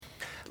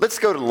Let's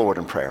go to the Lord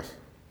in prayer.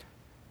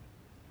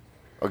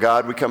 Oh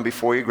God, we come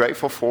before you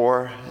grateful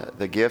for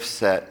the gifts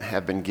that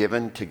have been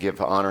given to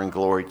give honor and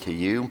glory to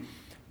you,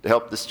 to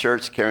help this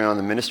church carry on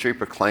the ministry,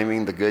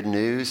 proclaiming the good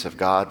news of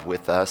God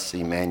with us,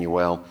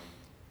 Emmanuel.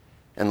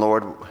 And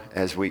Lord,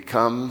 as we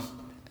come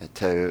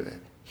to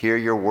hear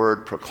your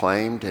word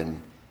proclaimed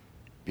and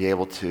be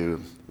able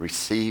to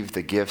receive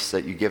the gifts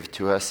that you give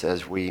to us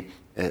as we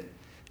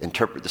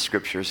interpret the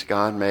scriptures,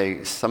 God,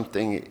 may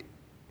something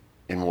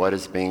in what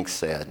is being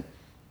said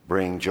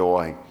bring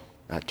joy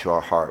to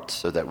our hearts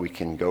so that we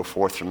can go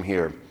forth from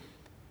here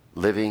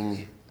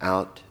living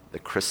out the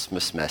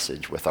Christmas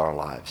message with our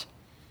lives.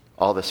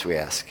 All this we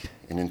ask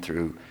in and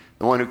through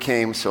the one who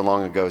came so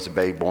long ago as a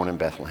babe born in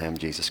Bethlehem,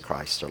 Jesus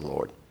Christ our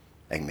Lord.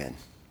 Amen.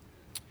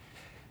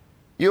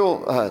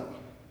 You'll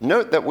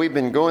note that we've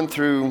been going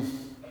through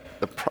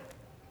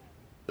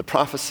the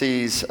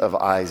prophecies of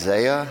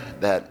Isaiah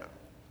that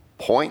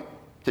point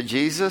to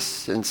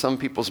Jesus in some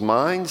people's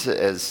minds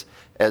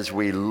as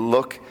we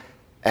look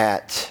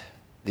at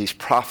these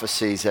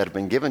prophecies that have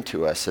been given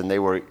to us, and they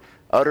were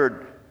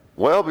uttered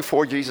well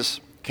before Jesus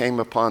came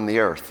upon the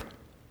earth.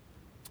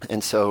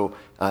 And so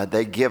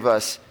they give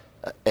us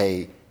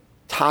a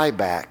tie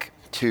back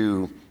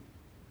to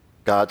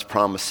God's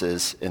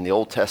promises in the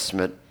Old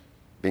Testament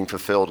being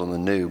fulfilled in the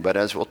New. But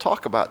as we'll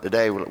talk about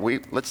today,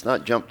 let's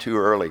not jump too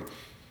early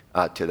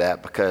to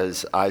that,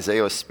 because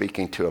Isaiah is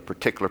speaking to a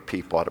particular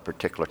people at a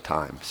particular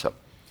time. So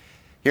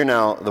hear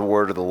now the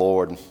word of the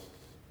Lord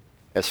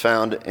as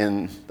found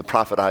in the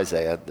prophet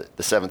Isaiah,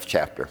 the 7th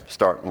chapter,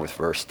 starting with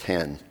verse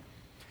 10.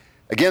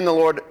 Again, the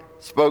Lord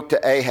spoke to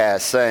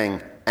Ahaz,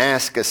 saying,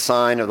 "Ask a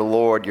sign of the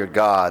Lord your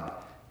God.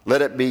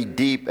 Let it be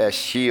deep as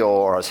Sheol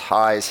or as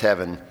high as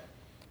heaven."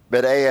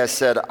 But Ahaz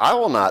said, "I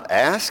will not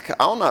ask.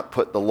 I will not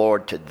put the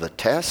Lord to the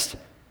test."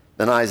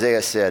 Then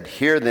Isaiah said,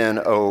 "Hear then,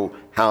 O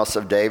house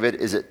of David,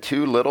 is it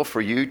too little for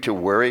you to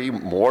worry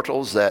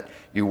mortals that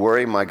you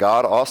worry my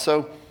God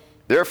also?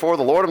 Therefore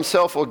the Lord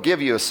himself will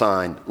give you a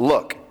sign.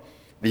 Look,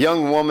 the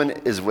young woman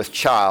is with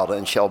child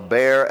and shall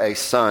bear a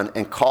son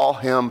and call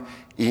him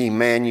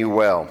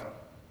Emmanuel.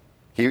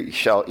 He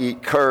shall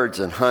eat curds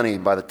and honey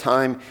by the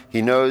time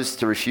he knows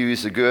to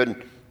refuse the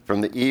good from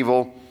the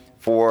evil.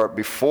 For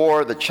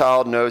before the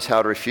child knows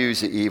how to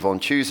refuse the evil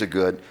and choose the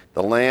good,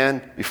 the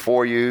land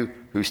before you,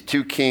 whose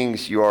two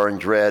kings you are in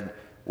dread,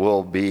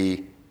 will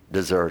be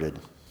deserted."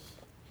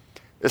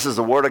 This is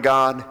the word of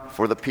God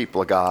for the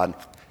people of God.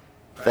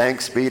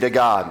 Thanks be to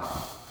God.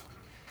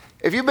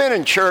 If you've been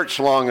in church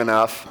long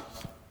enough,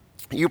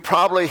 you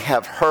probably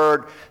have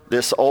heard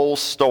this old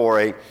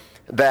story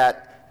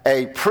that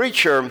a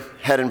preacher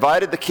had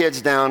invited the kids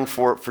down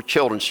for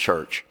children's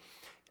church.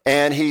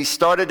 And he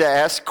started to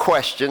ask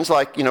questions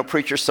like,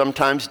 preachers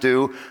sometimes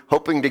do,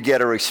 hoping to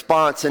get a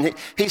response. And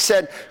he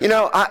said,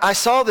 I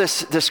saw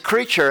this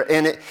creature,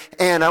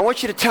 and I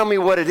want you to tell me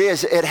what it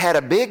is. It had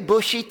a big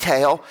bushy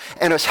tail,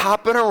 and it was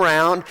hopping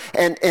around,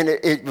 and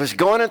it was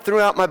going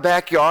throughout my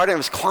backyard, and it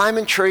was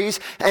climbing trees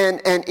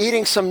and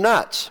eating some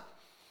nuts.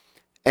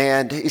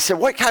 And he said,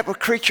 "What type of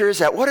creature is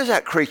that? What is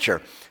that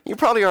creature?" You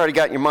probably already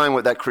got in your mind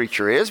what that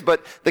creature is,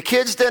 but the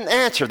kids didn't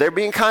answer. They're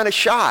being kind of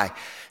shy.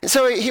 And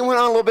so he went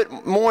on a little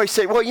bit more. He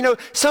said, "Well,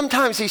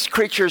 sometimes these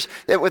creatures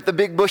with the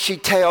big bushy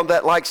tail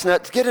that likes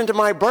nuts get into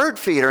my bird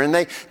feeder, and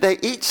they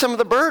eat some of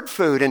the bird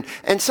food.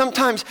 And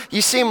sometimes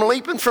you see them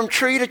leaping from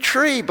tree to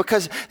tree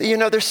because,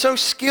 they're so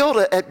skilled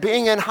at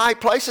being in high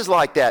places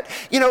like that.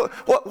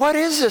 What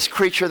is this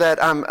creature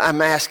that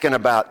I'm asking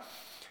about?"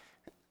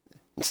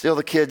 And still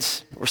the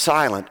kids were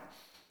silent.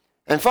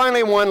 And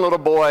finally one little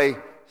boy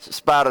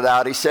spouted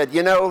out. He said,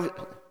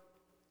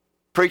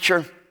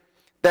 "Preacher,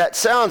 that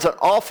sounds an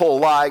awful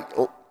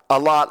a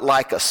lot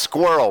like a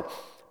squirrel.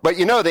 But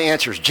the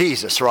answer is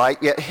Jesus, right?"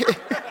 Yeah.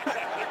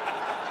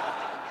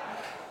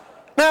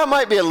 Now, it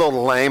might be a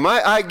little lame.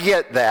 I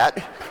get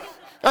that.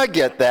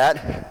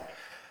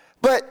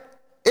 But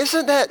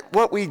isn't that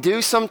what we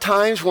do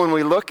sometimes when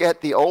we look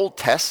at the Old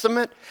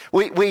Testament?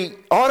 We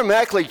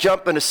automatically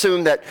jump and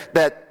assume that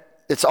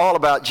it's all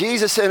about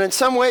Jesus, and in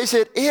some ways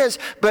it is.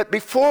 But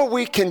before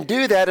we can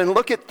do that and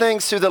look at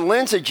things through the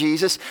lens of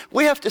Jesus,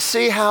 we have to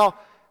see how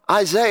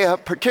Isaiah,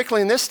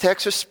 particularly in this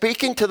text, was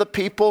speaking to the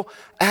people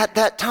at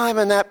that time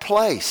and that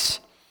place.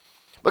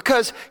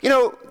 Because,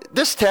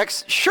 this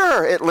text,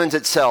 sure, it lends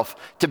itself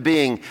to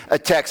being a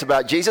text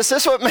about Jesus.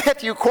 This is what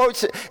Matthew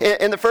quotes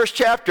in the first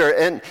chapter.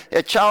 "And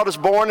a child is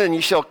born, and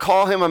you shall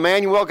call him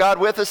Emmanuel, God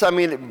with us."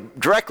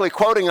 Directly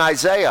quoting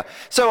Isaiah.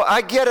 So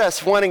I get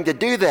us wanting to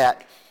do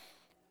that.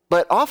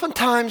 But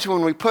oftentimes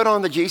when we put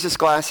on the Jesus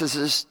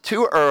glasses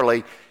too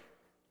early,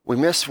 we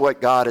miss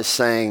what God is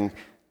saying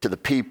to the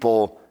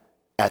people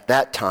at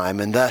that time,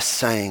 and thus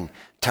saying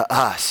to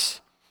us.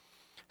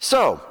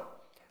 So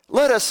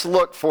let us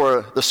look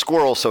for the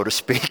squirrel, so to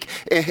speak,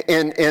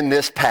 in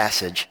this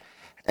passage.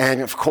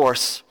 And of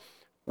course,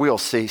 we'll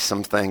see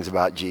some things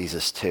about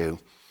Jesus too.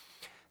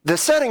 The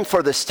setting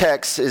for this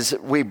text is,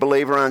 we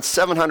believe, around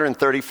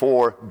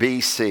 734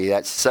 BC.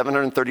 That's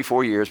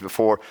 734 years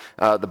before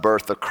the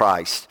birth of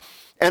Christ.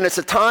 And it's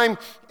a time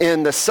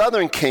in the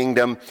southern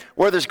kingdom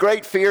where there's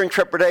great fear and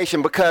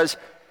trepidation because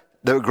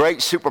the great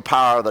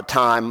superpower of the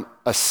time,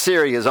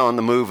 Assyria, is on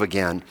the move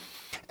again.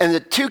 And the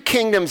two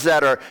kingdoms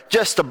that are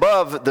just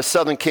above the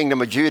southern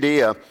kingdom of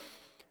Judea,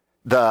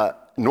 the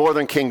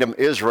northern kingdom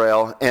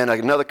Israel and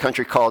another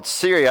country called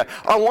Syria,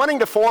 are wanting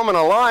to form an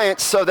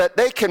alliance so that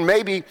they can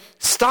maybe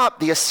stop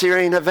the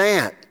Assyrian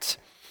advance.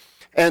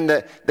 And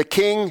the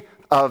king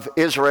of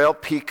Israel,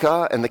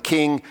 Pekah, and the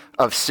king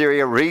of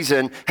Syria,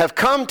 Rezin, have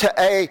come to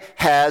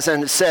Ahaz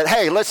and said,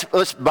 hey,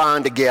 let's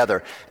bond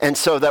together, and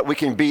so that we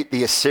can beat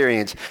the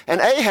Assyrians.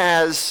 And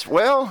Ahaz,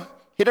 well,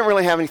 he didn't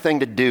really have anything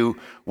to do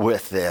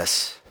with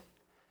this.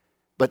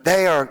 But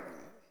they are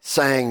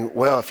saying,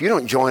 well, if you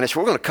don't join us,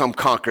 we're going to come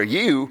conquer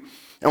you,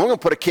 and we're going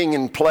to put a king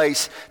in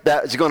place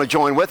that is going to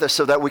join with us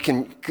so that we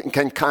can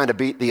kind of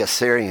beat the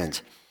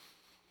Assyrians.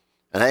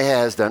 And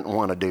Ahaz doesn't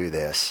want to do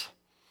this.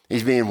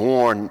 He's being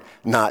warned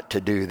not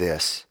to do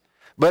this.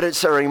 But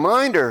it's a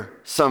reminder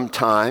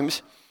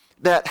sometimes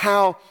that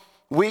how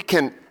we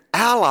can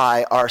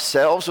ally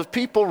ourselves with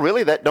people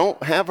really that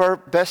don't have our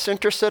best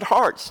interests at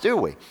heart, do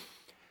we?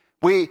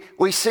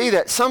 We see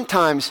that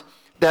sometimes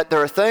that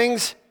there are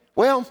things,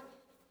 well,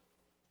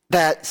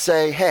 that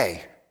say,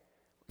 hey,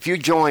 if you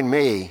join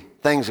me,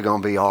 things are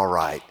going to be all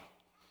right.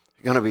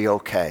 You're going to be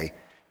okay.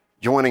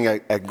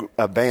 Joining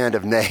a band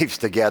of knaves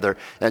together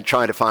and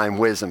trying to find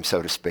wisdom,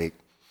 so to speak.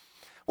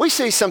 We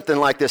see something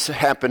like this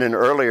happening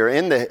earlier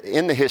in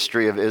the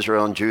history of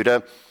Israel and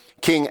Judah.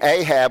 King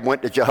Ahab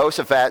went to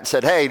Jehoshaphat and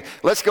said, hey,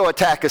 let's go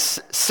attack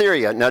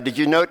Syria. Now, did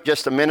you note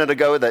just a minute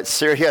ago that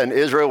Syria and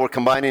Israel were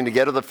combining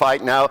together to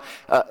fight? Now,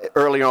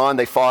 earlier on,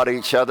 they fought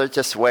each other.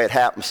 Just the way it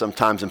happens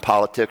sometimes in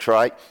politics,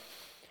 right?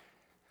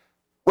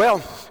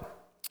 Well,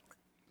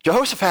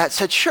 Jehoshaphat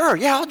said, sure,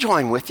 yeah, I'll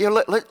join with you.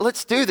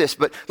 Let's do this,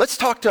 but let's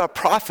talk to a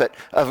prophet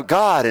of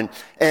God.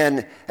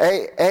 And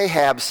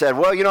Ahab said,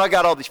 well, I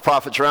got all these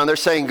prophets around. They're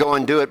saying go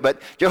and do it. But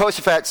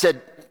Jehoshaphat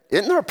said,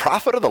 isn't there a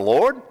prophet of the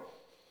Lord?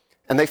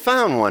 And they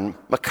found one,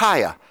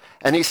 Micaiah.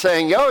 And he's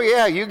saying, oh,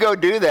 yeah, you go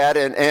do that,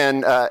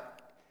 and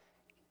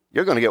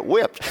you're going to get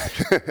whipped.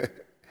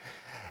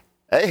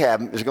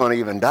 Ahab is going to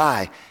even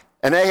die.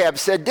 And Ahab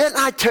said, didn't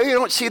I tell you,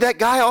 don't see that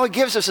guy? All he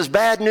gives us is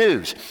bad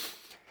news.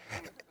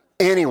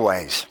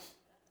 Anyways,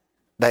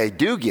 they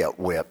do get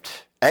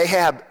whipped.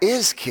 Ahab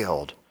is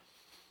killed.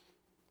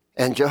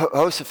 And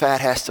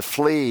Jehoshaphat has to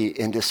flee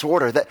in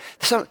disorder.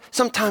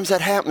 Sometimes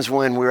that happens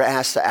when we're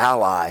asked to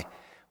ally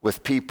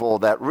with people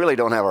that really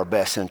don't have our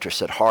best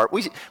interests at heart.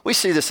 We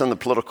see this in the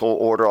political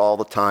order all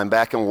the time.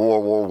 Back in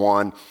World War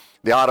I,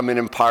 the Ottoman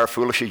Empire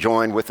foolishly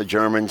joined with the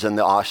Germans and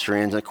the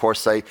Austrians. And of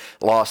course, they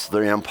lost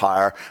their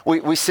empire.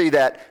 We see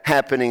that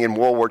happening in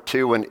World War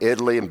II when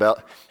Italy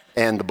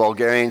and the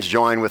Bulgarians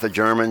joined with the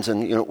Germans,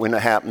 and when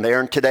it happened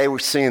there. And today we're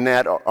seeing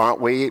that, aren't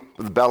we?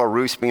 With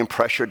Belarus being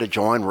pressured to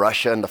join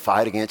Russia in the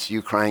fight against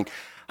Ukraine.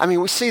 I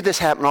mean, we see this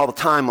happen all the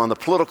time on the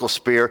political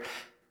sphere,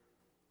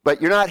 but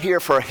you're not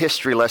here for a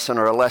history lesson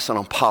or a lesson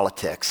on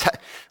politics.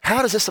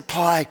 How does this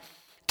apply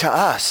to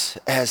us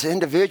as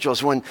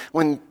individuals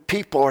when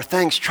people or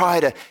things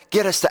try to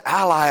get us to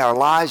ally our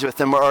lives with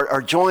them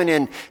or join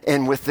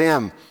in with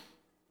them,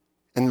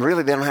 and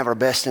really they don't have our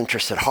best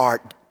interests at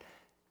heart?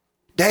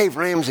 Dave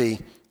Ramsey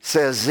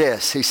says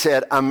this. He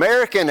said,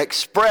 American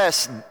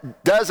Express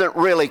doesn't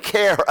really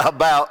care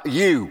about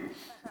you.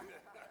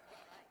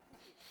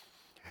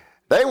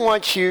 They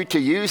want you to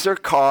use their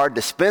card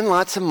to spend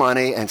lots of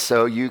money, and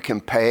so you can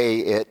pay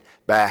it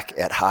back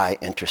at high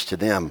interest to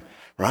them,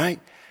 right?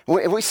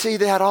 We see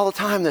that all the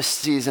time this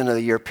season of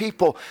the year.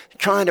 People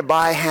trying to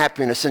buy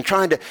happiness and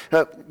trying to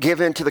give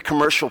in to the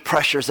commercial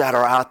pressures that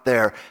are out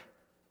there.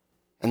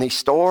 And these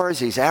stores,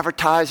 these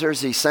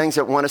advertisers, these things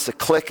that want us to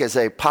click as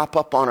they pop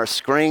up on our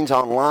screens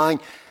online,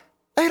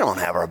 they don't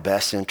have our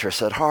best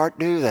interests at heart,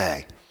 do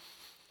they?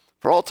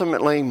 For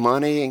ultimately,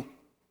 money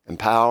and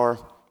power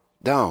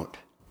don't.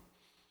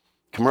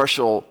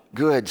 Commercial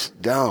goods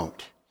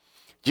don't.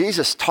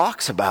 Jesus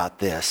talks about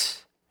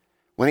this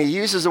when he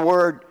uses the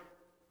word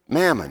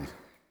mammon.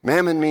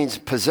 Mammon means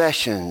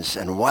possessions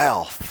and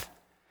wealth.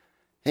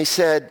 He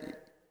said,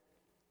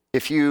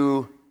 if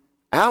you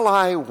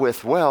ally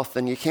with wealth,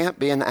 then you can't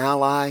be an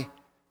ally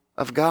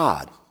of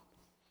God.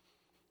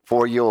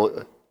 For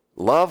you'll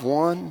love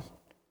one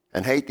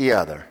and hate the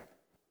other.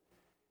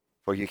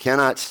 For you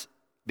cannot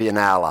be an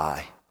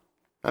ally.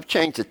 I've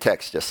changed the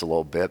text just a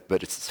little bit,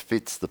 but it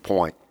fits the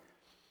point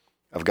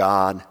of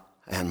God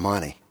and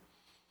money.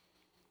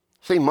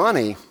 See,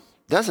 money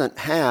doesn't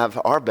have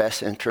our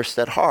best interest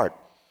at heart.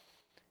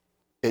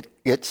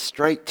 It gets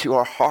straight to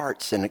our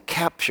hearts and it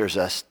captures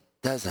us,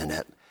 doesn't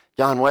it?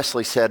 John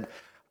Wesley said,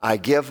 I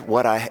give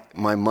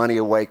my money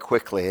away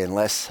quickly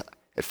unless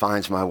it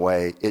finds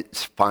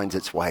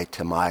its way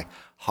to my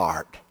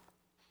heart.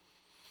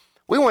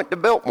 We went to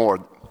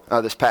Biltmore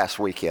this past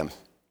weekend.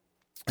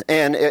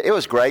 And it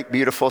was great,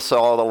 beautiful,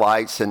 saw all the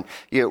lights, and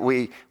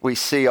we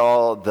see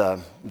all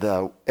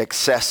the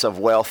excessive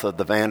wealth of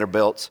the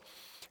Vanderbilts.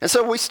 And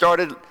so we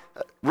started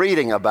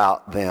reading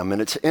about them,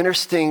 and it's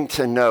interesting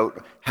to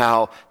note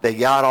how they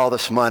got all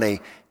this money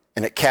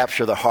and it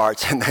captured their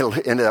hearts and they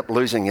ended up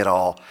losing it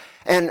all.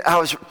 And I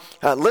was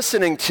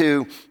listening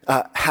to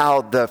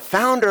how the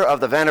founder of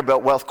the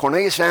Vanderbilt Wealth,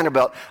 Cornelius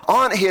Vanderbilt,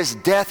 on his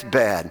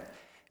deathbed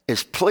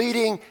is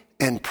pleading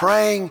and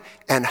praying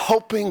and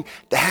hoping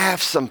to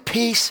have some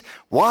peace.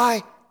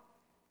 Why?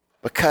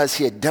 Because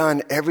he had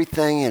done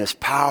everything in his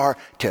power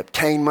to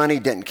obtain money,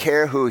 didn't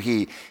care who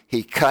he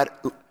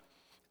cut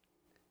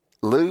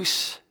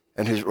loose,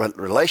 and his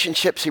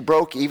relationships he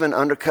broke, even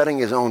undercutting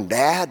his own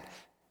dad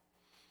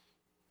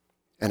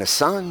and his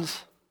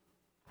sons.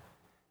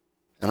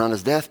 And on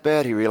his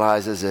deathbed, he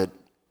realizes that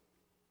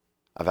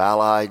I've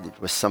allied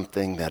with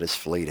something that is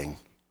fleeting.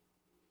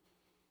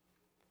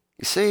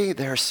 You see,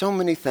 there are so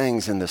many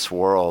things in this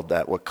world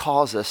that would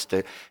cause us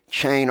to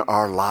chain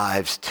our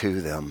lives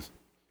to them.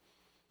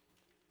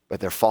 But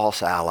they're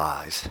false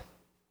allies.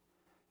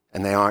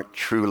 And they aren't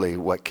truly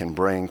what can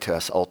bring to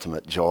us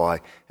ultimate joy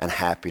and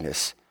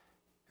happiness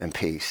and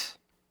peace.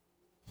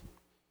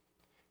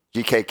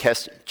 G.K.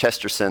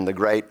 Chesterton, the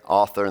great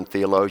author and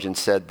theologian,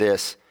 said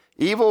this: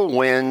 evil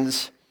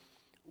wins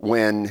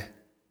when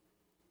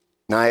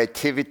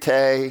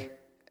naivete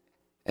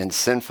and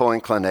sinful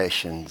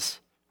inclinations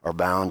are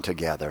bound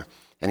together.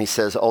 And he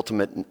says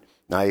ultimate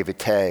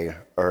naivete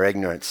or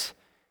ignorance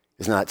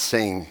is not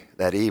seeing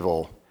that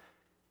evil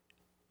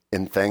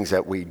in things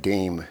that we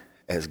deem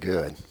as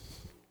good.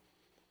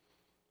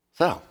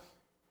 So,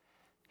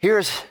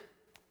 here's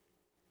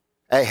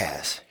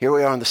Ahaz. Here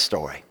we are in the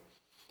story.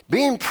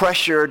 Being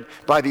pressured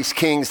by these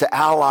kings to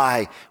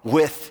ally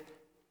with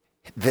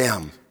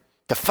them,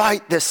 to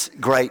fight this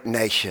great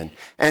nation.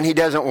 And he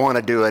doesn't want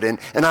to do it. And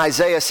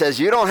Isaiah says,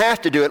 you don't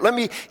have to do it. Let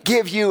me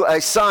give you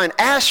a sign.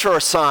 Ask for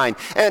a sign.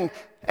 And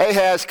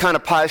Ahaz kind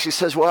of piously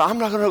says, well, I'm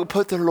not going to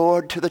put the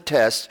Lord to the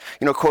test.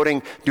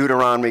 Quoting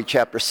Deuteronomy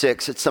chapter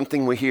 6. It's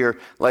something we hear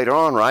later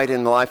on, right,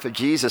 in the life of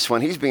Jesus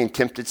when he's being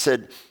tempted,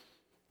 said,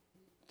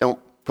 don't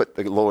put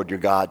the Lord your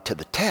God to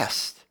the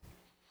test.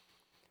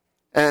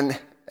 And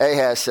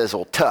Ahaz says,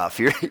 well, tough,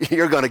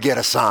 you're going to get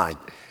a sign.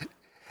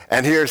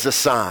 And here's the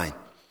sign.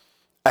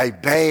 A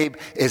babe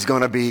is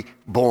going to be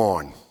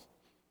born.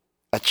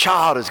 A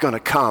child is going to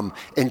come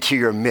into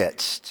your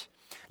midst.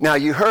 Now,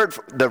 you heard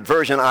the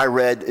version I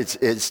read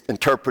is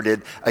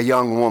interpreted a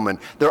young woman.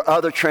 There are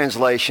other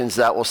translations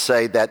that will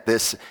say that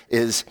this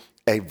is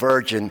a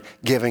virgin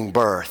giving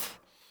birth.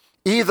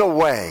 Either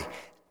way,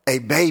 a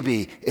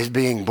baby is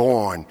being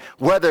born.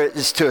 Whether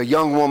it's to a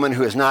young woman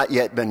who has not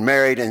yet been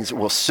married and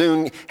will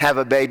soon have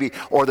a baby,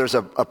 or there's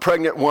a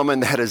pregnant woman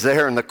that is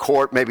there in the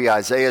court, maybe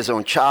Isaiah's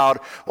own child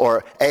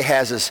or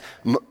Ahaz's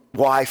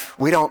wife.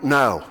 We don't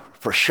know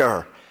for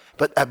sure.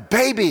 But a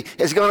baby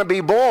is going to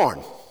be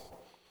born.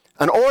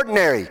 An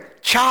ordinary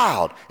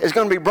child is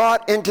going to be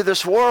brought into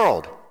this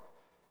world.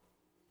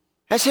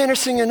 That's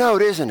interesting to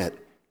note, isn't it?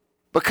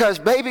 Because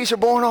babies are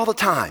born all the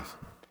time.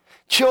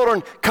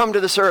 Children come to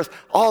this earth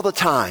all the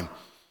time.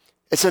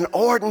 It's an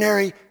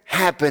ordinary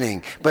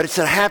happening, but it's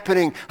a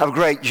happening of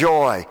great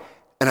joy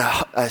and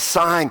a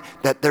sign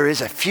that there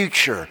is a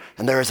future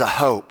and there is a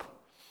hope.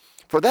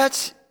 For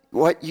that's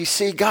what you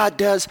see God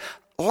does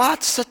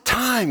lots of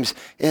times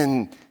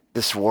in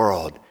this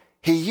world.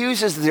 He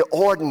uses the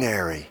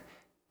ordinary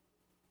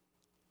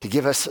to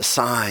give us a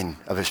sign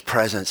of his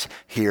presence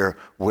here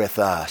with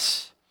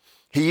us.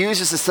 He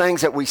uses the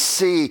things that we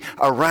see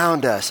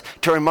around us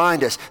to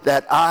remind us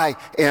that I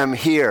am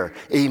here,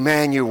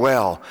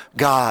 Emmanuel,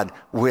 God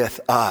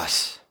with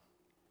us.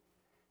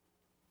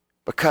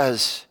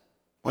 Because,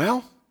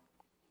 well,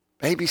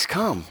 babies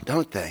come,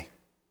 don't they?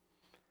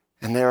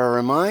 And they're a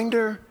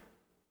reminder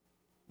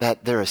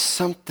that there is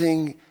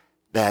something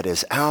that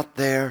is out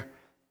there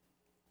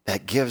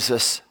that gives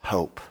us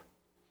hope.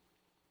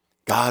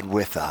 God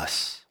with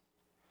us.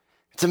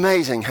 It's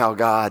amazing how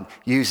God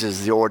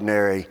uses the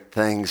ordinary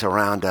things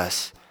around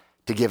us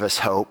to give us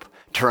hope,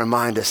 to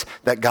remind us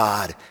that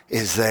God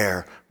is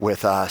there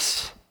with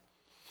us.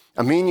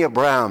 Amelia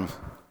Brown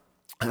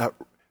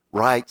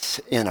writes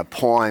in a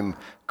poem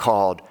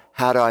called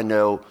How Do I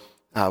Know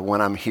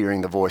When I'm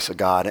Hearing the Voice of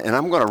God? And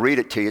I'm going to read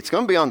it to you. It's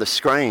going to be on the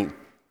screen.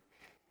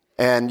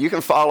 And you can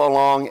follow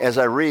along as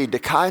I read to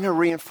kind of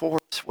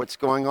reinforce what's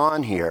going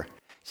on here.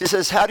 She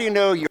says, how do you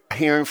know you're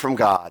hearing from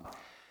God?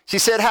 She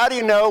said, how do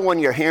you know when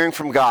you're hearing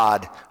from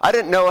God? I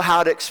didn't know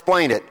how to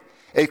explain it.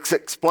 It's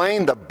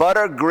explained the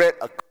butter grit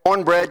a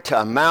cornbread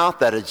to a mouth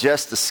that has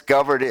just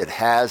discovered it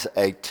has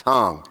a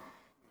tongue.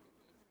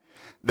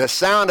 The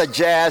sound of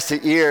jazz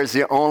to ears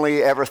you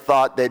only ever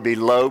thought they'd be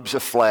lobes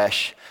of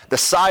flesh. The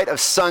sight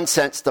of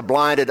sunsets to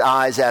blinded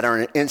eyes that in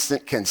an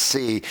instant can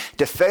see.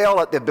 To fail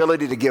at the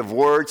ability to give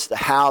words to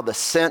how the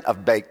scent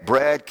of baked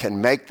bread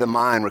can make the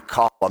mind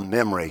recall a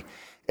memory.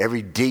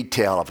 Every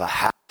detail of a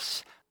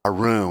house, a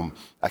room,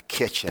 a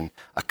kitchen,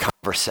 a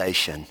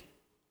conversation.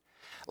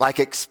 Like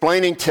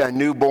explaining to a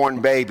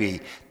newborn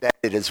baby that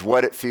it is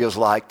what it feels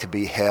like to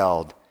be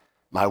held.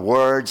 My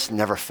words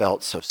never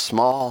felt so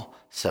small,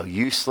 so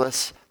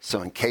useless,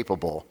 so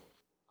incapable.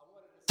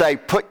 Say,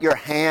 put your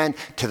hand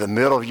to the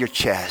middle of your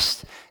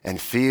chest and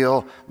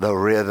feel the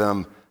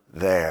rhythm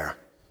there.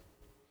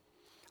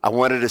 I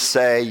wanted to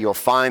say you'll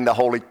find the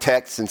holy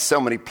text in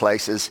so many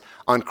places,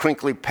 on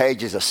crinkly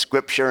pages of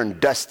scripture and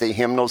dusty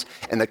hymnals,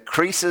 in the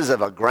creases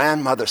of a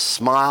grandmother's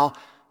smile,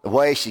 the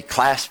way she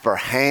clasps her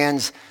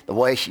hands, the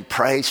way she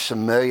prays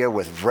familiar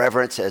with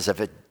reverence as if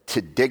it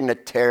to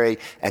dignitary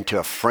and to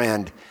a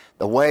friend,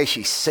 the way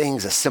she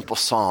sings a simple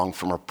song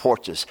from her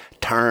porches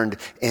turned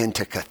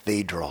into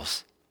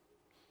cathedrals.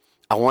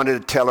 I wanted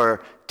to tell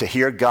her to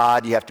hear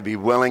God, you have to be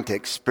willing to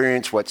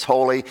experience what's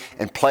holy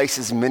in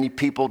places many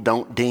people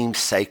don't deem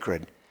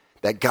sacred.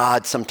 That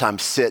God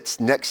sometimes sits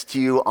next to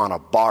you on a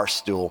bar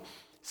stool,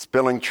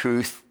 spilling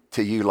truth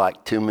to you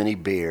like too many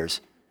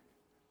beers.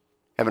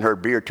 Haven't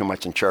heard beer too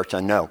much in church, I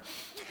know.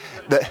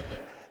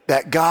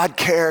 That God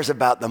cares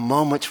about the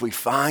moments we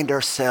find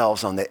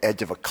ourselves on the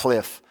edge of a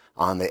cliff,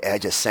 on the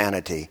edge of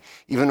sanity,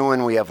 even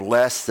when we have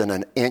less than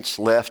an inch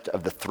left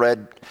of the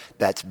thread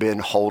that's been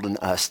holding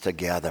us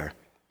together.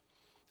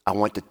 I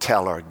want to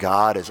tell her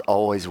God is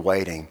always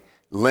waiting,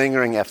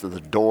 lingering after the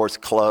doors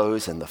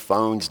close and the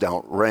phones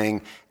don't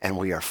ring and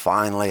we are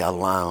finally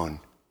alone.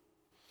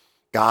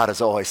 God is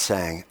always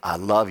saying, I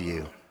love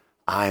you.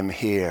 I'm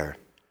here.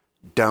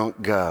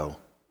 Don't go.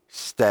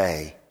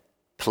 Stay,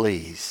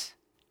 please.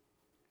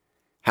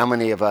 How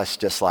many of us,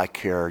 just like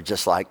her,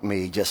 just like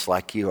me, just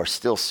like you, are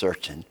still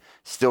searching,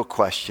 still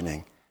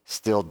questioning,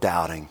 still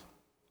doubting?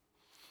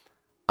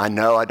 I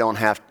know I don't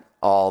have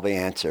all the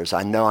answers.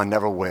 I know I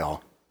never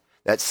will.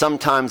 That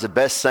sometimes the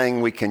best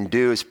thing we can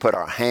do is put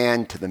our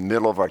hand to the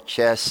middle of our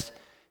chest,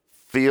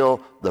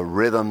 feel the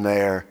rhythm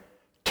there,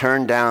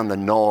 turn down the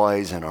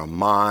noise in our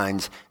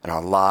minds and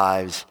our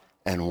lives,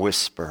 and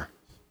whisper,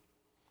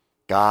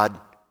 God,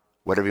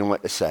 whatever you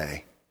want to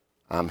say,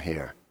 I'm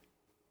here.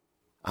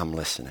 I'm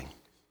listening.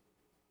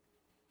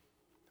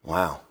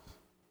 Wow.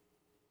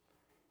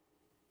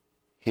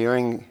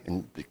 Hearing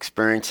and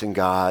experiencing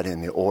God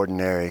in the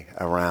ordinary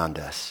around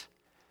us.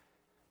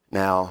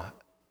 Now,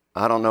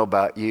 I don't know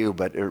about you,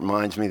 but it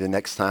reminds me the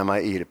next time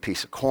I eat a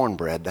piece of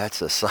cornbread,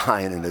 that's a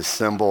sign and a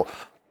symbol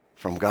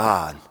from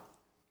God.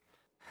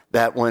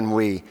 That when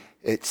we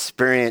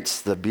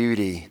experience the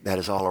beauty that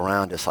is all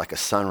around us, like a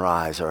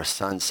sunrise or a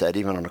sunset,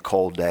 even on a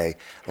cold day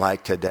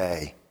like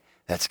today,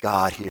 that's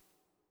God here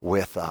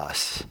with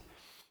us.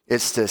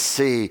 It's to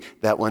see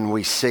that when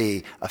we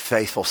see a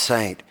faithful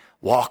saint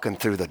walking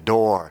through the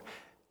door,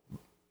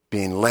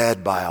 being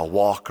led by a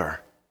walker,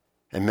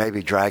 and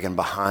maybe dragging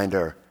behind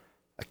her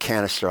a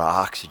canister of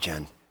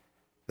oxygen,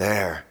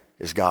 there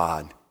is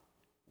God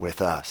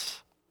with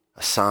us,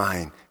 a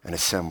sign and a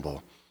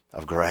symbol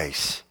of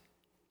grace.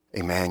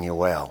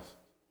 Emmanuel.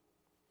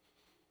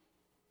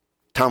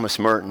 Thomas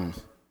Merton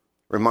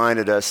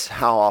reminded us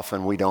how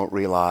often we don't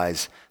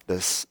realize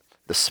the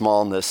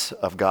smallness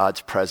of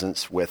God's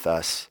presence with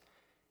us.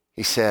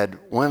 He said,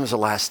 when was the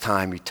last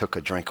time you took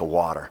a drink of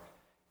water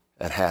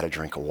and had a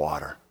drink of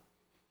water?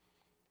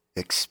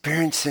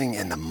 Experiencing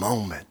in the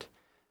moment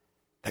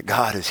that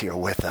God is here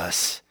with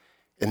us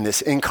in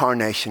this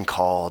incarnation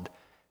called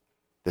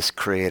this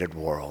created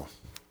world.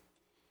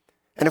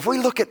 And if we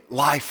look at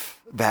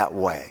life that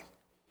way,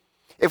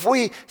 if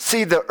we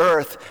see the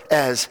earth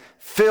as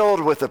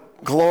filled with the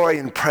glory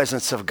and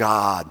presence of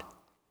God,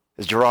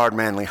 as Gerard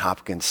Manley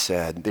Hopkins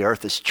said, the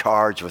earth is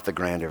charged with the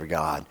grandeur of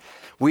God.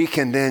 We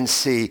can then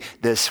see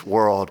this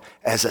world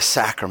as a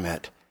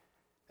sacrament,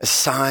 as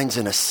signs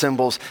and as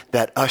symbols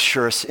that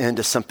usher us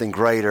into something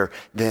greater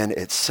than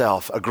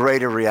itself, a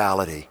greater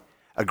reality,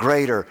 a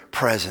greater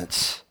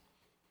presence,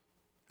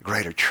 a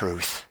greater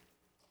truth.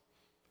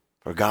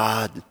 For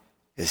God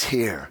is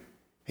here,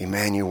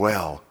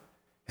 Emmanuel,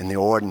 in the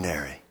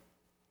ordinary.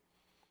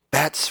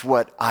 That's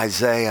what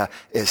Isaiah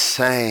is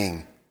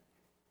saying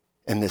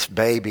in this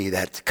baby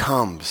that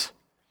comes.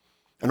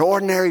 An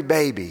ordinary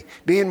baby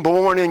being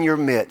born in your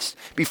midst.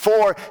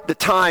 Before the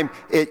time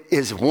it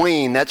is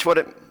weaned, that's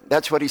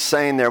what he's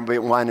saying there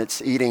when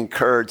it's eating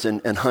curds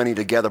and honey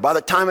together. By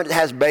the time it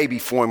has baby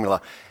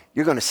formula,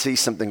 you're going to see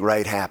something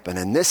great happen.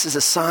 And this is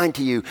a sign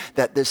to you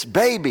that this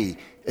baby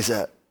is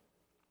a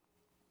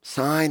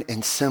sign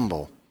and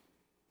symbol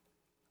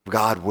of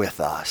God with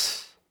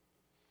us.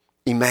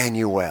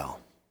 Emmanuel.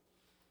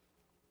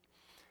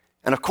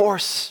 And of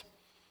course,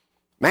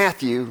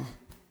 Matthew,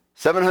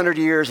 700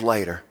 years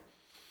later,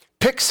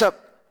 picks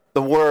up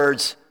the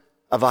words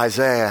of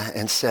Isaiah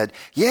and said,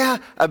 yeah,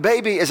 a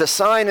baby is a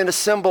sign and a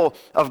symbol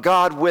of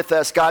God with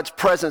us, God's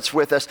presence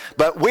with us,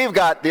 but we've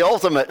got the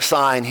ultimate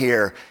sign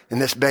here in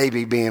this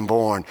baby being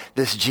born,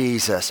 this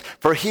Jesus.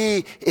 For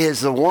he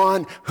is the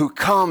one who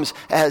comes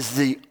as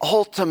the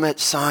ultimate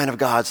sign of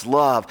God's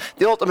love,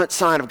 the ultimate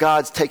sign of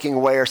God's taking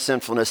away our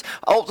sinfulness,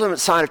 ultimate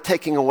sign of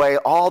taking away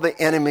all the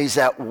enemies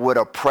that would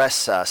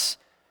oppress us.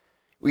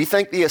 We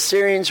think the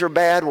Assyrians are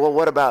bad. Well,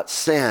 what about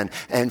sin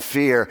and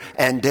fear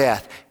and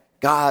death?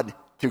 God,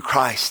 through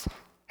Christ,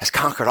 has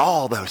conquered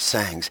all those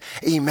things.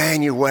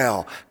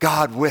 Emmanuel,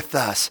 God with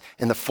us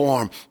in the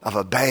form of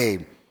a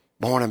babe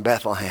born in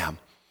Bethlehem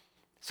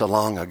so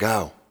long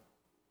ago.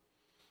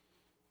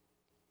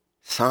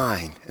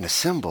 Sign and a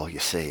symbol, you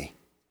see,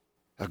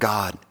 of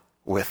God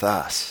with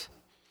us.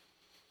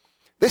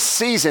 This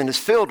season is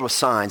filled with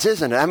signs,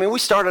 isn't it? I mean, we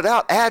started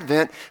out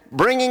Advent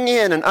bringing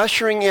in and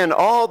ushering in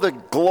all the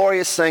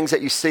glorious things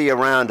that you see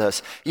around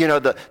us. You know,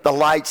 the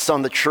lights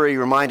on the tree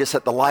remind us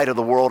that the light of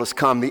the world has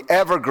come. The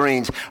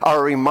evergreens are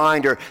a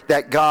reminder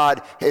that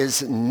God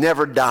is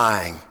never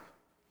dying,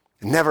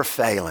 never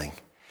failing.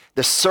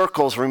 The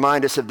circles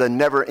remind us of the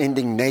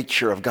never-ending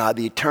nature of God,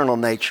 the eternal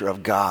nature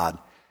of God.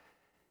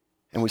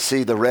 And we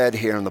see the red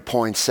here and the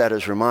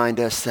poinsettias remind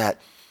us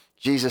that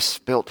Jesus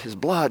spilt his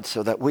blood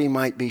so that we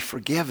might be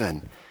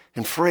forgiven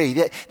and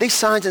free. These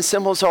signs and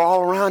symbols are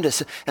all around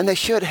us, and they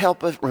should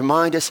help us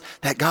remind us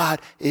that God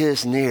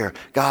is near.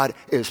 God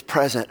is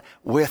present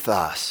with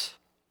us.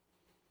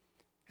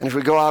 And if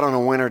we go out on a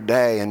winter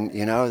day, and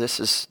you know,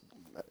 this is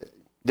a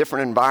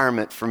different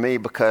environment for me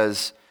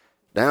because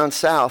down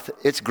south,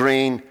 it's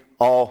green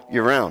all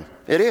year round.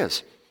 It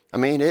is. I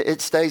mean,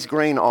 it stays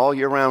green all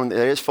year round. It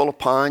is full of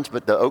pines,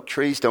 but the oak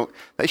trees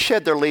they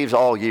shed their leaves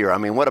all year. I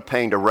mean, what a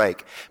pain to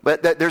rake.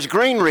 But there's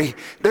greenery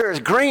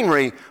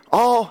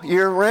all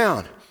year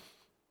round.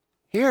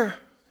 Here,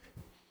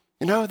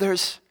 you know,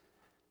 there's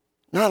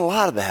not a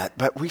lot of that,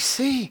 but we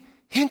see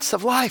hints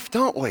of life,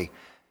 don't we?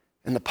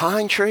 And the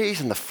pine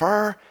trees and the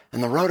fir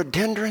and the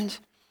rhododendrons,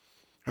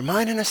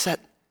 reminding us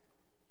that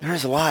there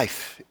is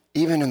life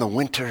even in the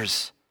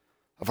winters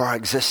of our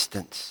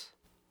existence.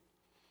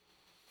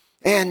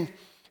 And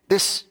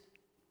this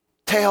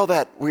tale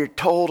that we're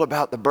told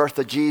about the birth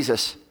of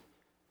Jesus,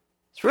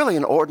 it's really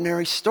an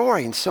ordinary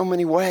story in so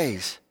many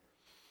ways.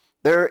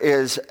 There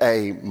is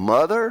a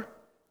mother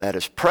that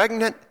is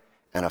pregnant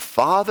and a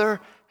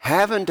father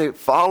having to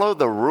follow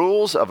the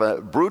rules of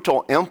a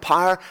brutal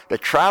empire to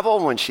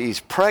travel when she's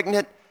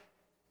pregnant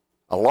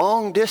a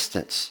long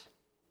distance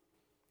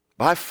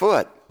by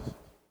foot.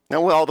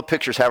 Now, well, all the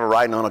pictures have her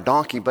riding on a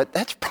donkey, but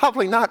that's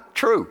probably not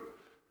true.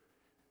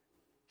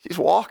 She's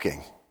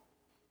walking.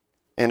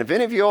 And if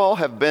any of you all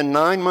have been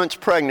 9 months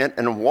pregnant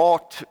and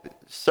walked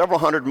several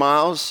hundred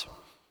miles,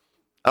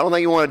 I don't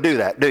think you want to do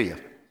that, do you?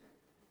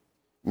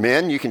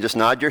 Men, you can just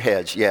nod your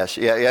heads. Yes,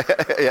 yeah.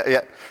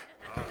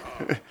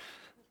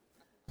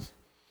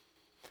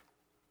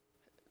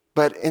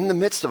 But in the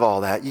midst of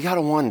all that, you got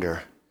to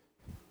wonder,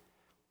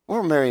 what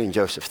were Mary and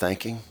Joseph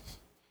thinking?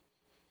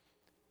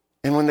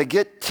 And when they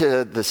get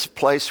to this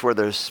place where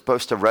they're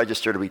supposed to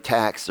register to be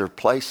taxed, they're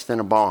placed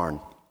in a barn.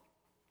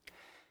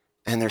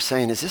 And they're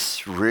saying, is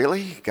this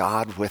really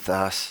God with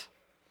us?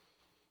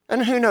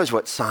 And who knows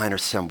what sign or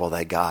symbol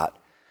they got.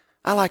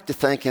 I like to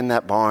think in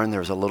that barn there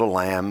was a little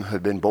lamb who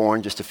had been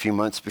born just a few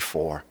months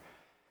before.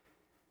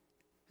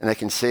 And they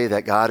can see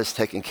that God is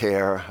taking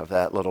care of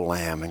that little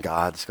lamb, and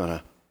God's going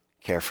to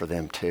care for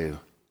them too.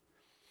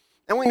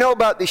 And we know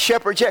about the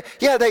shepherds.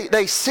 Yeah,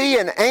 they see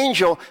an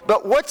angel,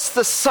 but what's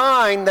the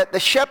sign that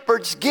the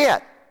shepherds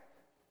get?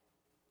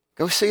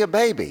 Go see a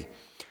baby.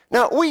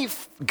 Now, we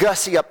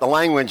gussy up the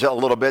language a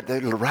little bit. They're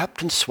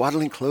wrapped in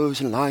swaddling clothes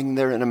and lying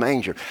there in a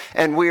manger.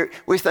 And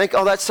we think,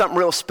 oh, that's something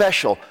real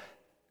special.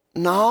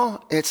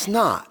 No, it's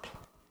not.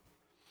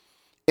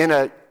 In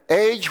an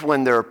age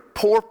when there are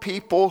poor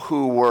people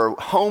who were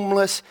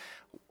homeless,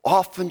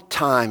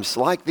 oftentimes,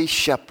 like these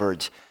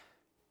shepherds,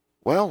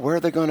 well, where are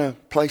they going to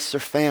place their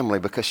family?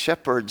 Because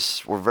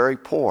shepherds were very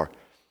poor.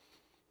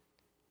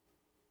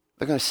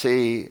 They're going to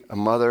see a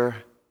mother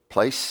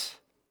place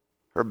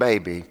her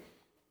baby,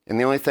 and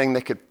the only thing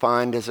they could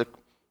find is a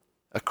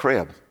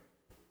crib,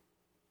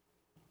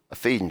 a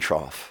feeding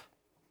trough.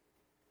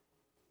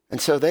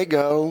 And so they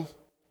go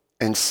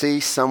and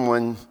see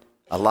someone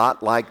a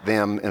lot like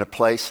them in a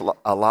place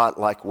a lot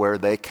like where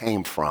they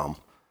came from,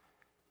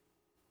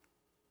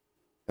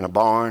 in a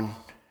barn,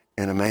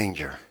 in a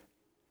manger.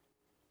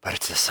 But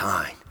it's a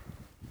sign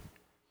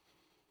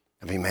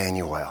of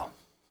Emmanuel,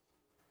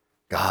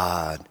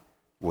 God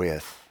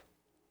with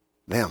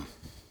them.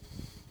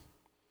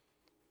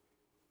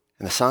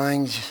 And the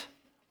signs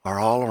are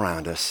all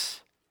around us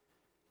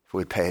if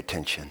we pay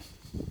attention.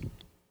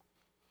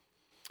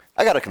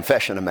 I got a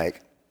confession to make.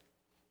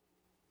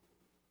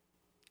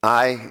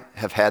 I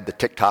have had the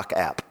TikTok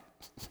app.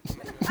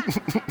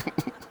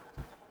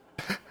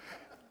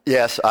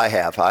 Yes, I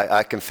have.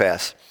 I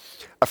confess.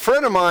 A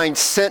friend of mine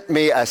sent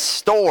me a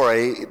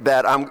story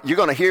that you're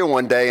going to hear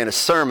one day in a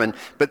sermon,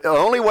 but the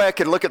only way I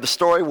could look at the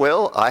story,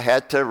 well, I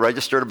had to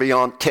register to be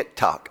on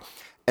TikTok.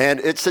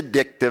 And it's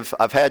addictive.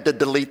 I've had to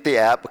delete the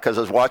app because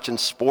I was watching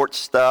sports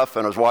stuff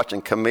and I was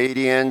watching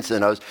comedians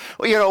and I was,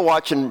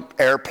 watching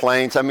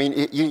airplanes. I mean,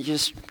 you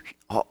just,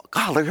 oh,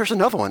 God, here's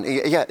another one.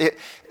 Yeah,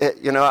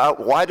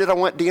 why did I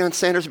want Deion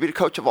Sanders to be the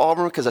coach of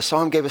Auburn? Because I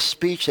saw him give a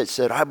speech that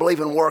said, I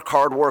believe in work,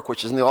 hard work,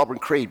 which is in the Auburn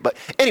Creed. But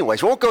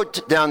anyways, we won't go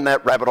down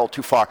that rabbit hole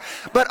too far.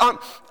 But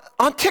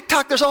on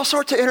TikTok, there's all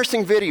sorts of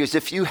interesting videos.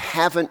 If you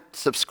haven't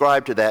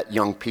subscribed to that,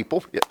 young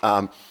people,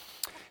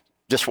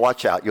 just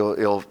watch out.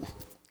 It'll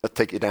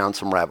take you down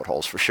some rabbit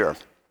holes for sure.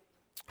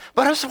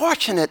 But I was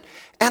watching it,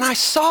 and I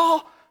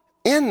saw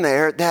in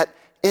there that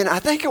I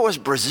think it was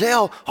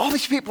Brazil, all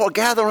these people are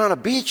gathered on a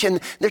beach, and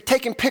they're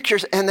taking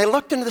pictures, and they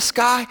looked into the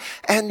sky,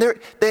 and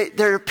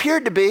there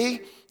appeared to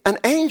be an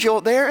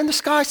angel there in the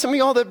sky. Some of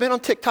y'all that have been on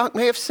TikTok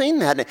may have seen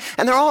that.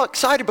 And they're all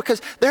excited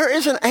because there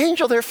is an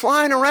angel there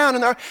flying around,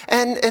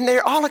 and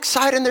they're all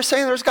excited, and they're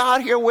saying there's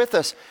God here with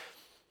us.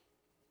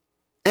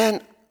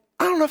 And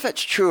I don't know if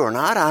that's true or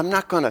not. I'm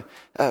not going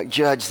to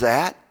judge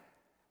that.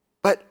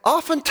 But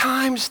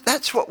oftentimes,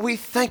 that's what we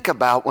think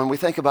about when we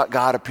think about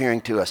God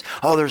appearing to us.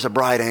 Oh, there's a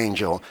bright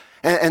angel.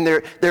 And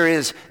there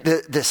is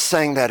this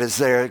thing that is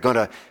there going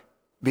to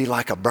be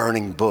like a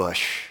burning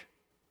bush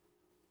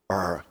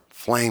or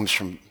flames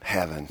from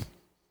heaven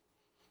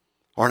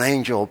or an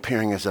angel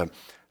appearing as a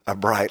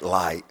bright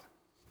light.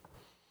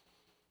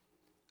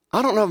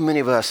 I don't know if many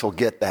of us will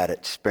get that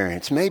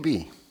experience.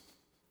 Maybe.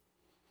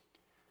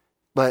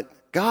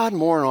 But God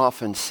more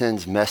often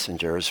sends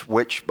messengers,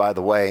 which, by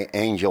the way,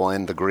 angel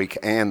in the Greek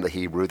and the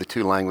Hebrew, the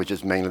two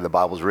languages mainly the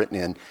Bible's written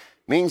in,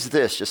 means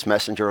this, just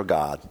messenger of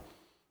God.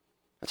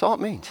 That's all it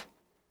means.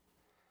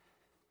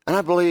 And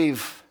I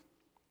believe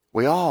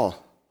we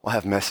all will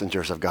have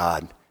messengers of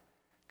God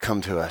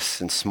come to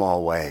us in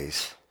small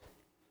ways,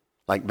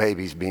 like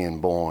babies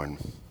being born,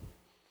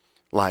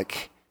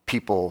 like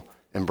people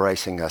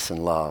embracing us in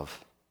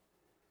love,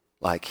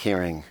 like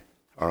hearing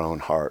our own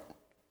heart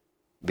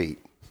beat,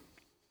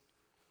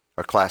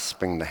 or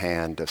clasping the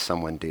hand of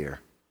someone dear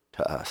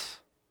to us.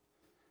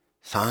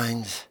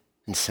 Signs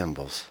and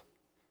symbols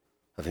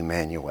of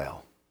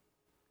Emmanuel,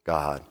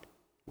 God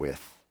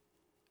with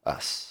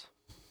us.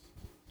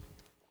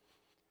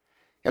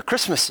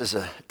 Christmas is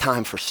a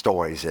time for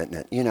stories, isn't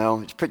it?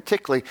 It's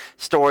particularly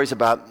stories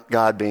about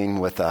God being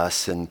with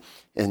us and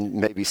in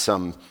maybe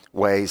some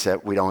ways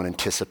that we don't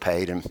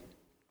anticipate. And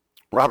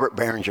Robert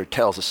Berenger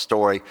tells a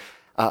story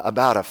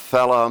about a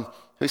fellow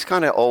who's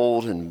kind of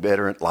old and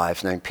bitter at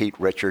life named Pete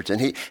Richards.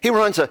 And he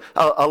runs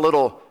a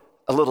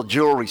little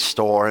jewelry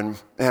store.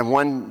 And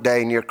one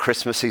day near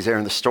Christmas, he's there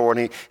in the store,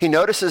 and he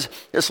notices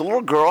this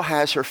little girl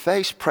has her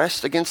face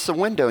pressed against the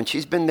window. And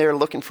she's been there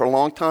looking for a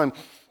long time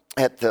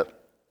at the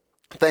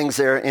things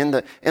there in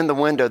the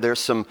window. There's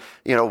some,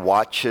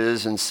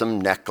 watches and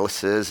some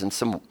necklaces and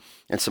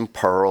some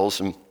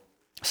pearls and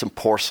some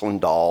porcelain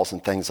dolls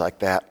and things like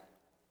that.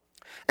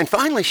 And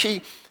finally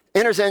she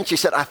enters in, she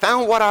said, I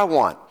found what I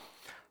want.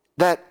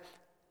 That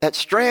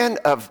strand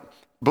of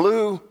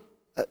blue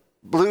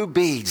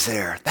beads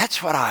there,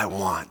 that's what I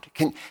want.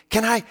 Can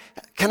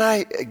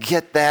I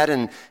get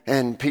that?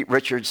 And Pete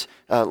Richards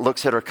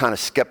looks at her kind of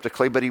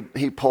skeptically, but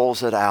he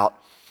pulls it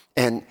out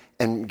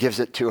and gives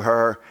it to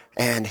her.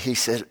 And she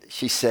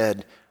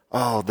said,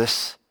 oh,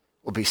 this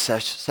will be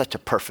such a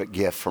perfect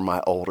gift for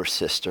my older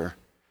sister.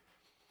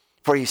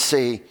 For you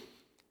see,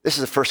 this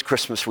is the first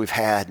Christmas we've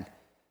had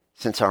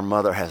since our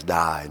mother has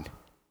died.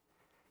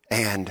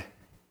 And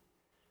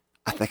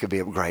I think it'd be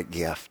a great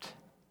gift.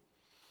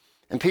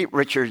 And Pete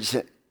Richards,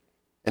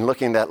 in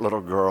looking at that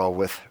little girl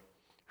with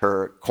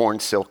her corn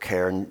silk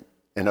hair and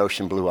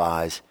ocean blue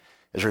eyes,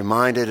 is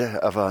reminded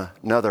of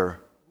another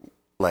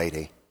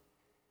lady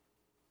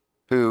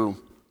who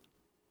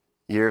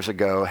years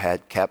ago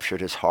had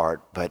captured his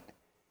heart, but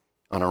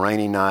on a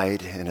rainy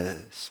night in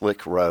a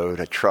slick road,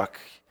 a truck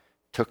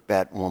took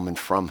that woman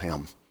from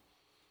him,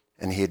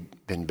 and he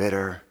had been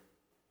bitter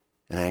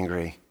and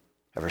angry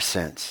ever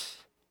since.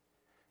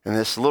 And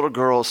this little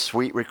girl's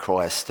sweet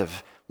request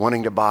of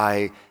wanting to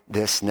buy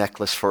this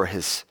necklace for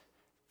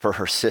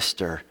her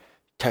sister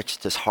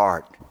touched his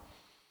heart.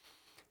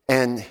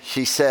 And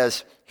she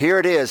says, here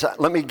it is,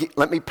 let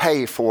me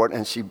pay for it.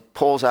 And she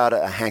pulls out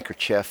a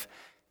handkerchief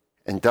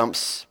and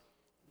dumps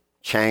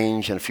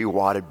change and a few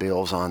wadded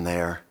bills on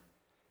there.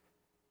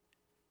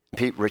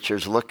 Pete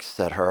Richards looks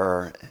at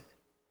her,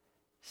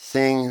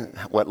 seeing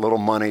what little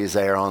money is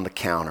there on the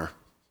counter,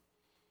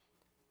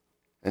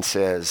 and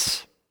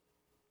says,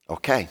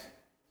 okay,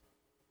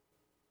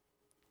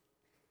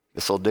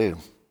 this'll do.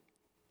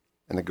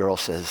 And the girl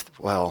says,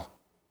 well,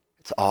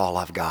 it's all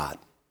I've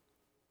got.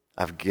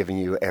 I've given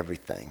you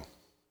everything.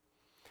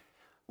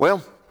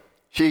 Well,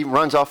 she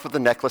runs off with the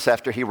necklace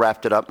after he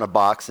wrapped it up in a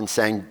box and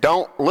saying,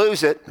 don't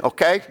lose it,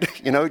 okay?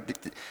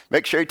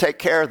 Make sure you take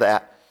care of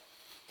that.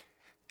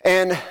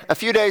 And a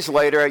few days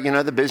later,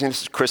 the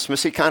business is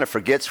Christmas. He kind of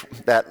forgets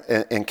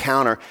that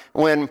encounter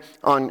when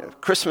on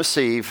Christmas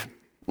Eve,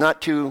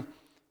 not too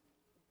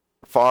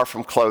far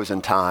from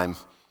closing time,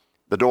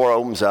 the door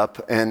opens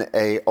up and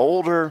a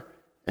older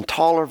and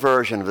taller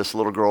version of this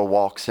little girl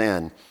walks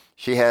in.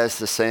 She has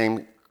the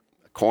same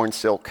corn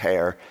silk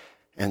hair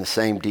and the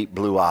same deep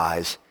blue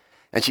eyes.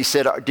 And she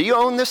said, do you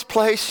own this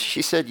place?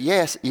 She said,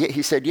 yes.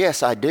 He said,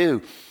 yes, I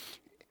do.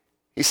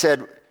 He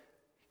said,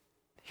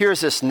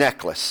 here's this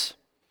necklace.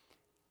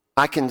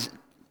 I can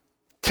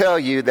tell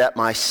you that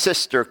my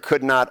sister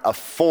could not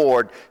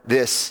afford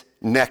this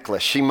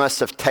necklace. She must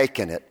have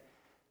taken it.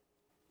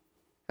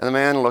 And the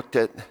man looked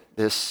at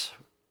this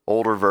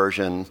older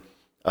version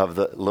of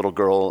the little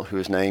girl who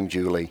is named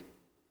Julie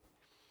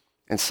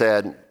and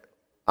said,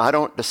 I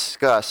don't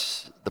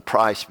discuss the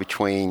price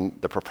between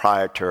the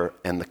proprietor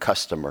and the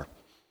customer,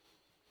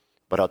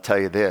 but I'll tell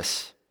you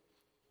this,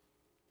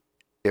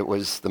 it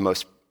was the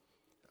most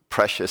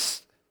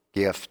precious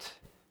gift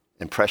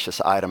and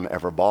precious item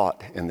ever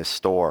bought in this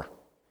store,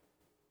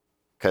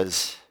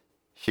 because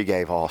she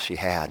gave all she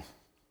had.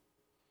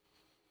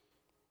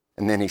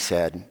 And then he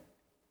said,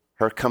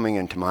 her coming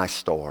into my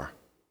store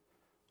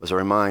was a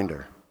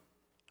reminder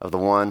of the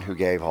one who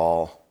gave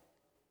all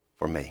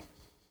for me.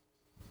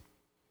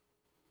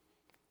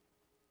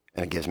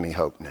 And it gives me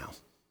hope now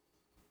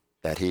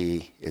that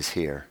he is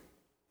here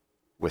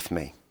with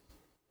me.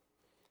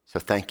 So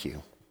thank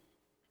you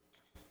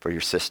for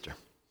your sister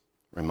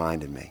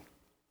reminding me.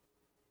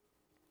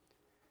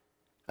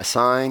 A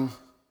sign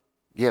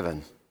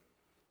given,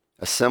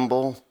 a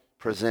symbol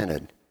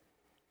presented,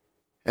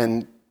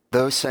 and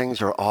those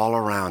things are all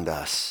around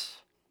us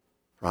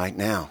right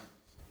now.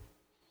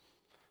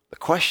 The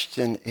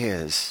question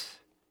is,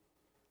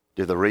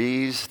 do the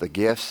wreaths, the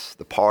gifts,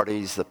 the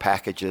parties, the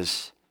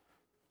packages,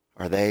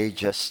 are they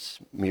just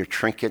mere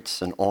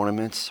trinkets and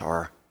ornaments,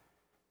 or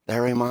they're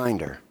a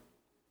reminder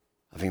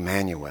of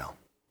Emmanuel,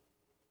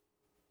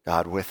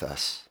 God with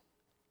us,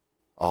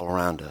 all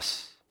around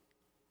us,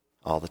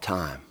 all the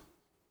time?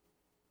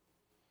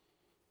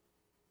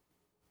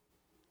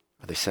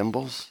 Are they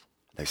symbols?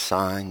 Are they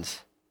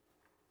signs?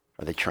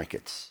 Are they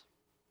trinkets?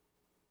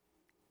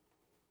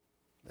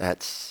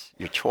 That's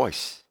your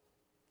choice,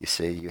 you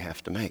see, you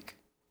have to make.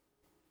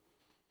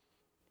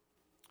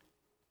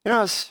 You know,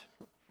 I was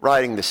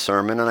writing this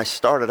sermon, and I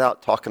started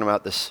out talking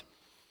about this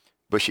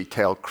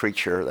bushy-tailed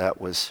creature that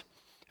was,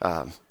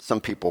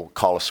 some people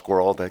call a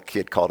squirrel, the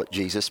kid called it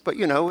Jesus, but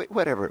you know,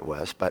 whatever it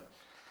was. But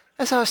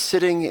as I was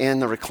sitting in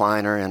the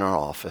recliner in our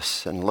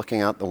office and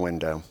looking out the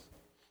window,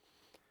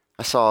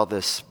 I saw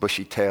this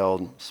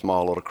bushy-tailed,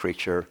 small little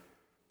creature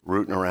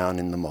rooting around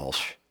in the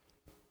mulch.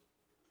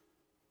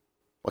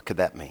 What could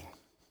that mean?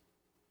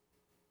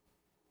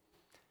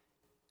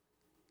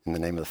 In the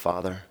name of the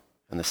Father,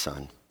 and the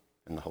Son,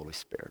 and the Holy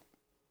Spirit.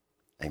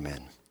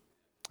 Amen.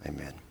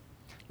 Amen.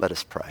 Let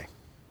us pray.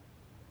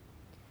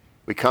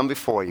 We come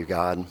before you,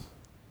 God,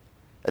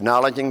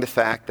 acknowledging the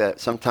fact that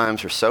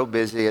sometimes we're so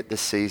busy at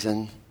this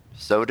season,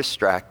 so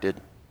distracted,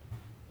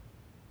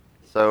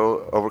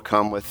 so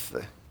overcome with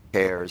the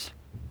cares,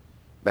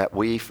 that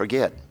we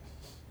forget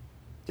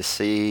to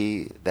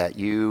see that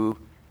you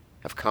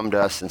have come to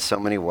us in so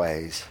many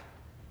ways,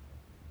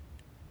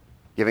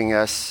 giving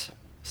us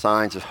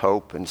signs of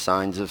hope and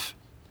signs of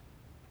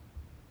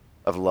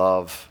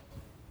love,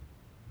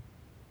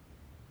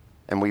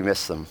 and we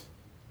miss them.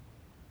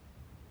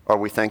 Or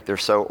we think they're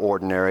so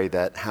ordinary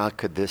that how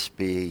could this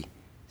be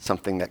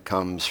something that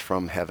comes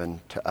from heaven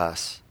to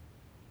us?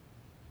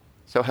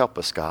 So help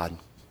us, God,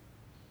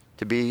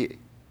 to be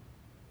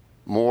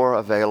more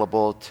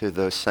available to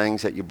those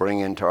things that you bring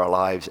into our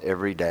lives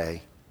every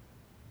day,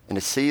 and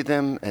to see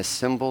them as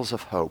symbols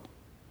of hope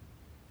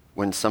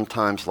when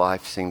sometimes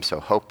life seems so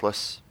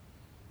hopeless,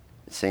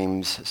 it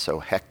seems so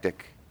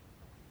hectic,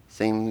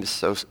 seems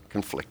so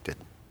conflicted.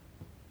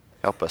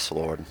 Help us,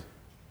 Lord,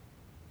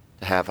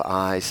 to have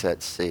eyes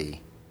that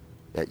see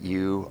that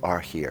you are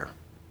here,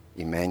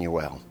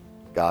 Emmanuel,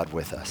 God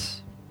with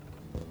us.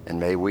 And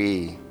may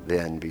we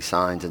then be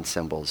signs and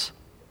symbols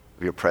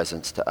of your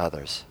presence to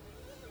others,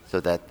 so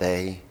that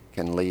they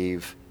can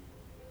leave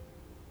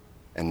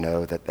and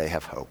know that they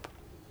have hope.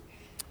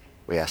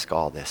 We ask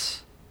all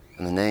this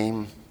in the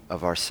name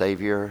of our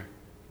Savior,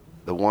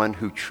 the one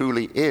who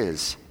truly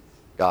is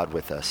God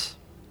with us,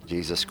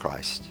 Jesus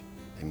Christ.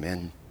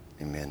 Amen,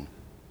 amen,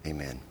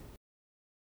 amen.